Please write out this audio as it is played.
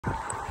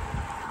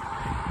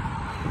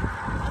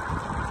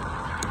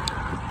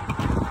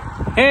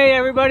Hey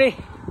everybody,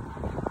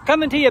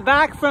 coming to you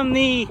back from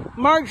the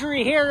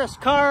Marjorie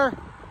Carr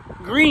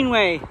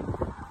Greenway.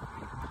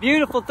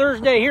 Beautiful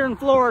Thursday here in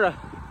Florida.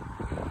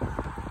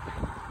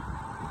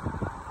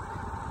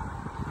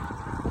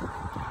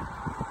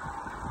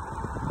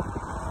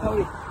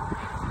 Howdy.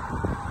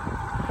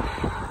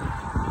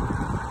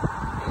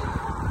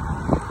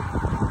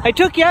 I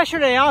took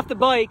yesterday off the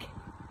bike.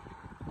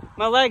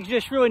 My legs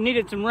just really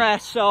needed some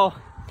rest, but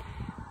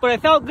I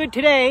felt good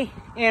today,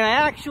 and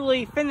I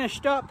actually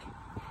finished up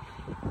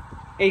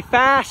a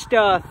fast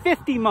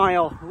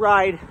 50-mile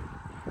ride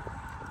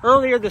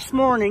earlier this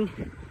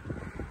morning.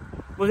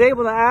 Was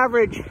able to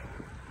average, I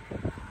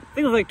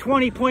think it was like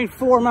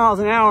 20.4 miles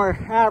an hour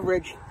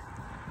average.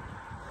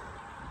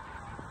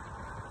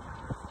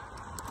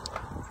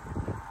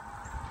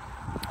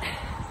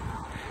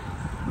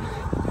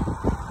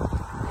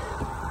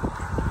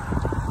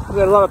 We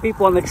got a lot of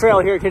people on the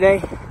trail here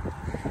today.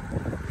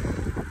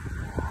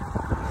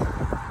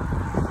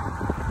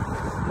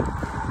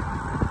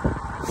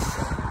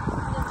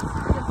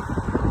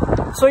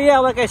 So yeah,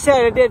 like I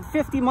said, I did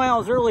 50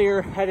 miles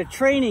earlier at a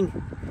training,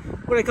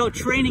 what I call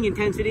training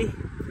intensity.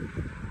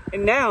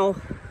 And now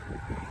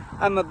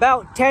I'm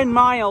about 10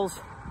 miles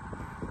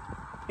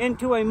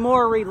into a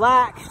more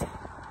relaxed,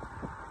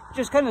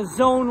 just kind of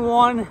zone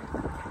one,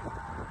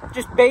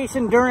 just base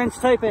endurance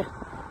type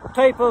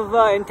of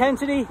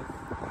intensity.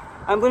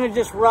 I'm going to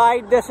just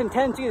ride this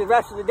intensity the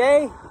rest of the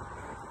day.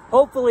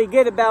 Hopefully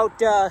get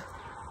about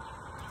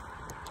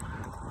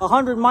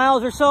 100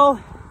 miles or so.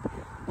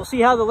 We'll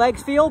see how the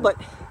legs feel, but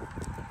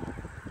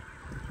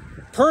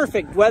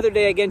perfect weather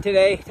day again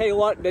today. Tell you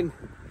what,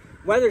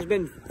 weather's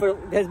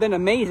has been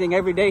amazing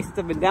every day since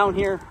I've been down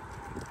here.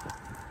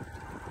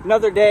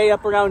 Another day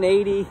up around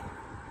 80,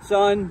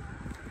 sun.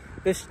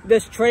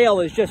 This trail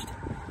is just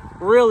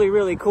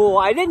really cool.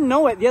 I didn't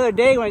know it the other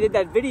day when I did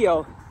that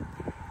video.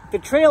 The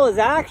trail is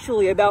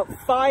actually about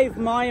 5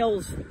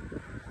 miles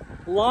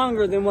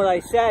longer than what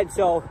I said,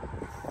 so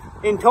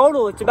in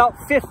total it's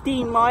about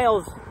 15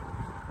 miles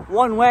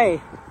one way.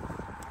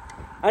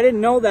 I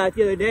didn't know that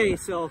the other day,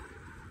 so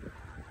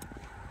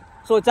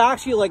it's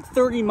actually like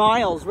 30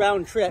 miles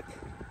round trip.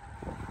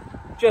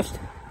 Just,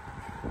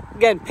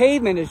 again,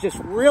 pavement is just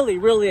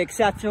really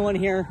exceptional in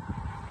here.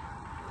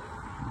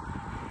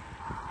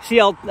 See,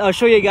 I'll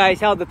show you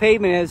guys how the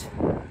pavement is.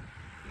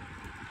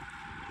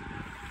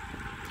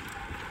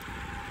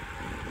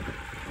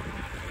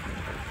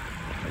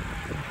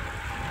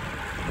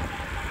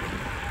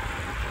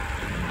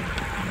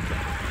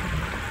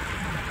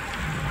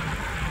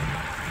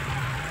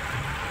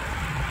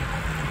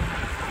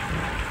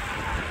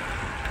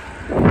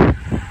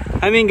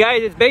 I mean,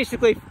 guys, it's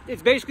basically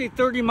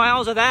 30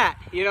 miles of that,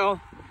 you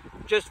know,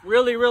 just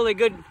really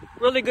good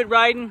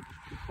riding.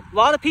 A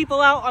lot of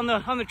people out on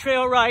the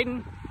trail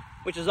riding,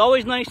 which is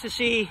always nice to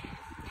see.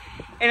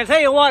 And I tell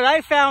you what, I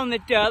found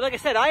that, like I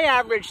said, I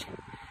averaged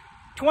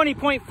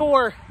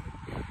 20.4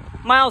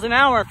 miles an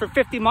hour for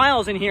 50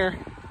 miles in here,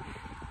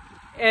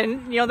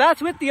 and you know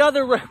that's with the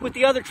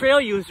other trail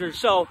users.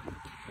 So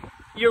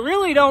you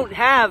really don't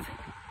have,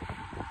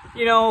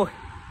 you know,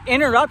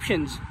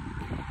 interruptions.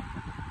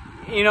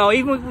 You know,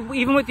 even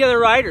with the other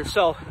riders.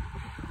 So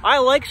I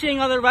like seeing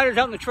other riders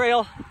out in the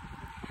trail.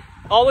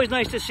 Always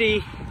nice to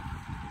see.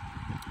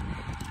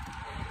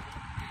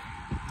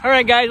 All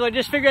right, guys, well, I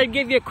just figured I'd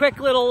give you a quick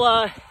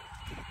little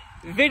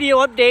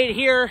video update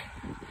here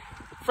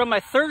from my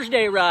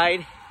Thursday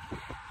ride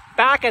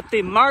back at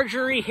the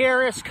Marjorie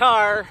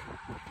Carr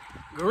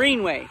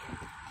Greenway.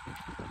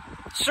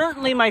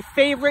 Certainly my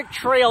favorite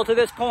trail to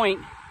this point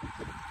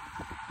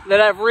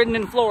that I've ridden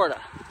in Florida.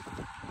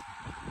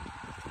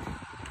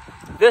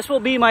 This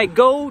will be my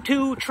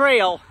go-to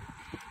trail,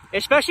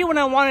 especially when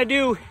I want to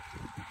do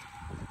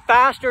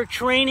faster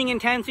training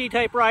intensity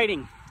type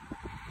riding,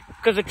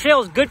 because the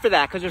trail is good for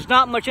that, because there's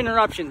not much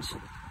interruptions.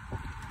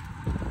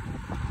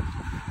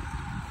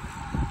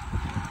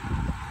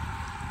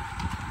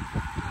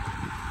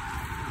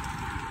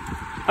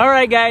 All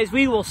right, guys,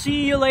 we will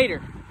see you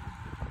later.